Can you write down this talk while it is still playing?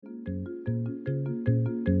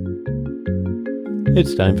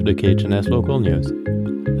It's time for the KHNS Local News.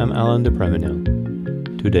 I'm Alan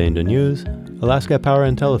DePreminil. Today in the news, Alaska Power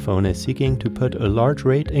and Telephone is seeking to put a large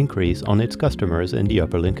rate increase on its customers in the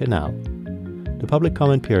Upper Lynn Canal. The public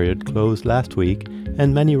comment period closed last week,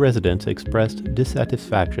 and many residents expressed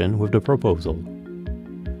dissatisfaction with the proposal.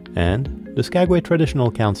 And the Skagway Traditional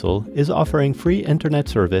Council is offering free internet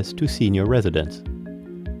service to senior residents.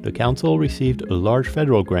 The council received a large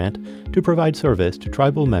federal grant to provide service to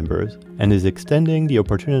tribal members and is extending the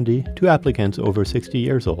opportunity to applicants over 60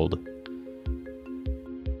 years old.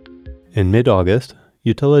 In mid-August,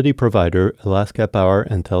 utility provider Alaska Power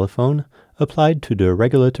and Telephone applied to the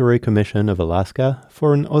Regulatory Commission of Alaska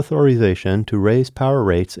for an authorization to raise power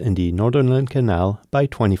rates in the Northern Lynn Canal by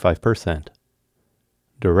 25%.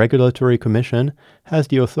 The Regulatory Commission has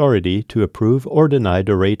the authority to approve or deny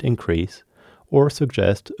the rate increase, or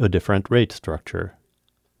suggest a different rate structure.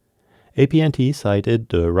 AT&T cited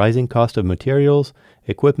the rising cost of materials,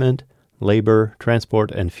 equipment, labor,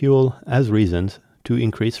 transport, and fuel as reasons to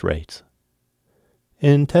increase rates.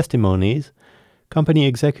 In testimonies, company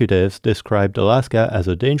executives described Alaska as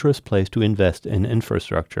a dangerous place to invest in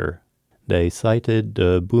infrastructure. They cited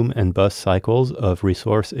the boom and bust cycles of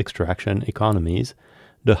resource extraction economies,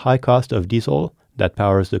 the high cost of diesel that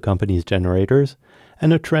powers the company's generators,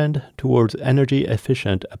 and a trend towards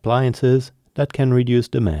energy-efficient appliances that can reduce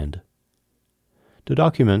demand. The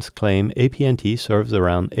documents claim AT&T serves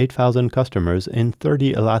around 8,000 customers in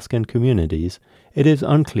 30 Alaskan communities. It is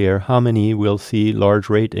unclear how many will see large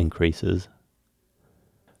rate increases.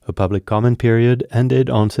 A public comment period ended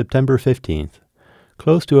on September 15th.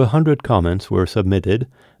 Close to 100 comments were submitted.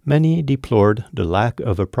 Many deplored the lack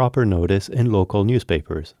of a proper notice in local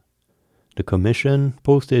newspapers. The Commission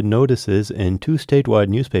posted notices in 2 statewide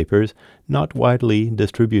newspapers not widely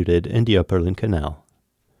distributed in the Upper Lynn Canal.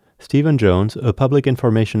 Stephen Jones, a public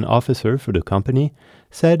information officer for the company,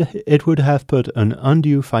 said it would have put an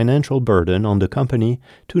undue financial burden on the company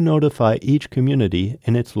to notify each community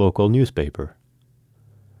in its local newspaper.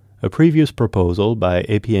 A previous proposal by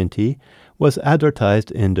AT&T was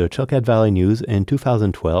advertised in the Chilkat Valley News in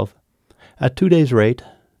 2012. At today's rate,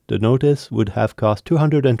 the notice would have cost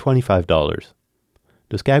 $225.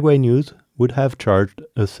 The Skagway News would have charged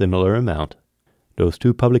a similar amount. Those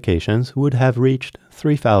 2 publications would have reached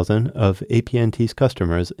 3,000 of AT&T's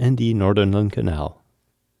customers in the Northern Lynn Canal.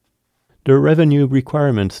 The revenue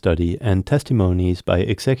requirement study and testimonies by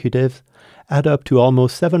executives add up to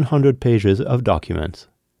almost 700 pages of documents.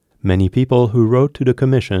 Many people who wrote to the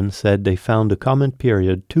Commission said they found the comment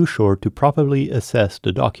period too short to properly assess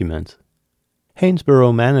the documents.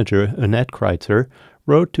 Haynesboro manager Annette Kreitzer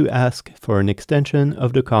wrote to ask for an extension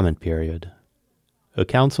of the comment period. A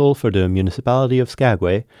council for the municipality of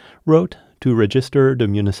Skagway wrote to register the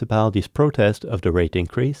municipality's protest of the rate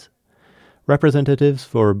increase. Representatives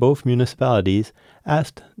for both municipalities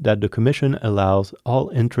asked that the Commission allows all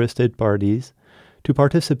interested parties to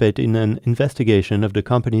participate in an investigation of the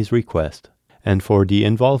company's request, and for the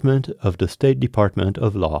involvement of the State Department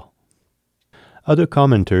of Law. Other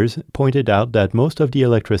commenters pointed out that most of the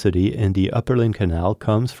electricity in the Upper Lynn Canal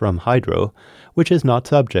comes from hydro, which is not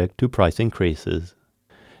subject to price increases.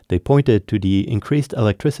 They pointed to the increased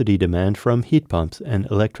electricity demand from heat pumps and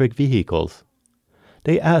electric vehicles.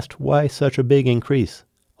 They asked why such a big increase,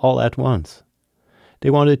 all at once. They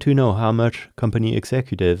wanted to know how much company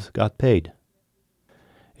executives got paid.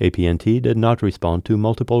 AT&T did not respond to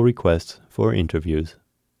multiple requests for interviews.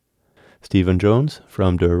 Stephen Jones,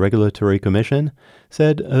 from the Regulatory Commission,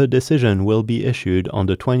 said a decision will be issued on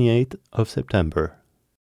the 28th of September.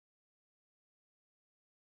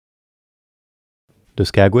 The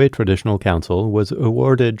Skagway Traditional Council was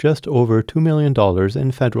awarded just over $2 million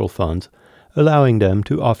in federal funds, allowing them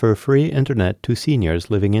to offer free internet to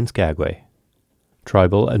seniors living in Skagway.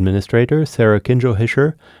 Tribal Administrator Sarah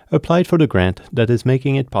Kinjo-Hischer applied for the grant that is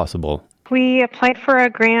making it possible. We applied for a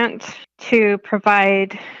grant to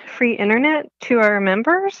provide free internet to our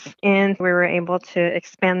members, and we were able to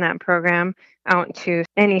expand that program out to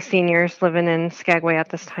any seniors living in Skagway at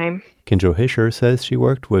this time. Kinjo-Hischer says she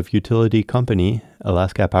worked with utility company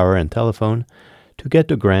Alaska Power and Telephone to get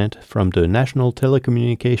the grant from the National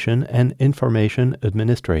Telecommunication and Information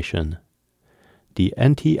Administration. The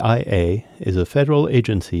NTIA is a federal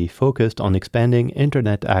agency focused on expanding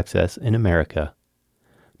internet access in America.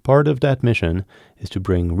 Part of that mission is to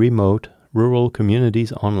bring remote, rural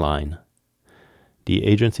communities online. The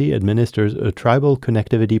agency administers a tribal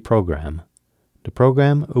connectivity program. The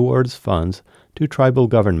program awards funds to tribal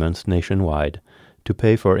governments nationwide to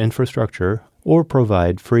pay for infrastructure or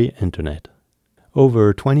provide free internet.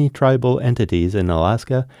 Over 20 tribal entities in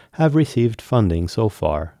Alaska have received funding so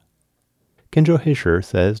far. Kenjo Hisher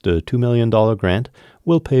says the $2 million grant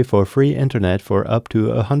will pay for free internet for up to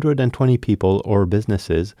 120 people or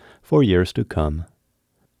businesses for years to come.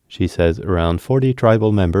 She says around 40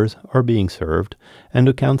 tribal members are being served, and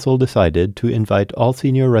the council decided to invite all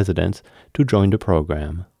senior residents to join the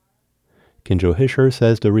program. Kenjo Hisher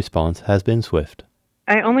says the response has been swift.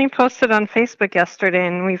 I only posted on Facebook yesterday,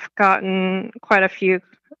 and we've gotten quite a few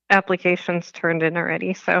applications turned in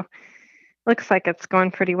already, so looks like it's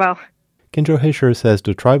going pretty well. Kenjo Hisher says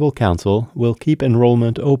the tribal council will keep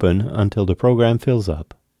enrollment open until the program fills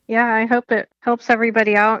up. Yeah, I hope it helps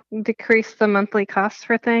everybody out, decrease the monthly costs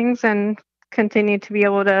for things, and continue to be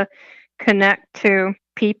able to connect to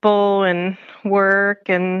people and work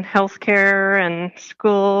and healthcare and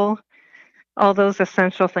school, all those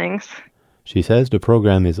essential things. She says the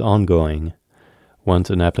program is ongoing. Once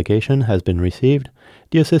an application has been received,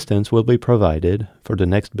 the assistance will be provided for the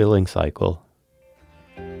next billing cycle.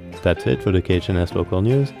 That's it for the KHNS Local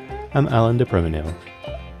News. I'm Alan DePreminil.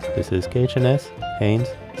 This is KHNS, Haines,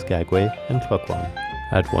 Skagway, and Klukwan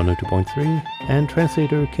at 102.3 and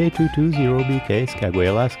translator K220BK Skagway,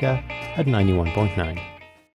 Alaska at 91.9.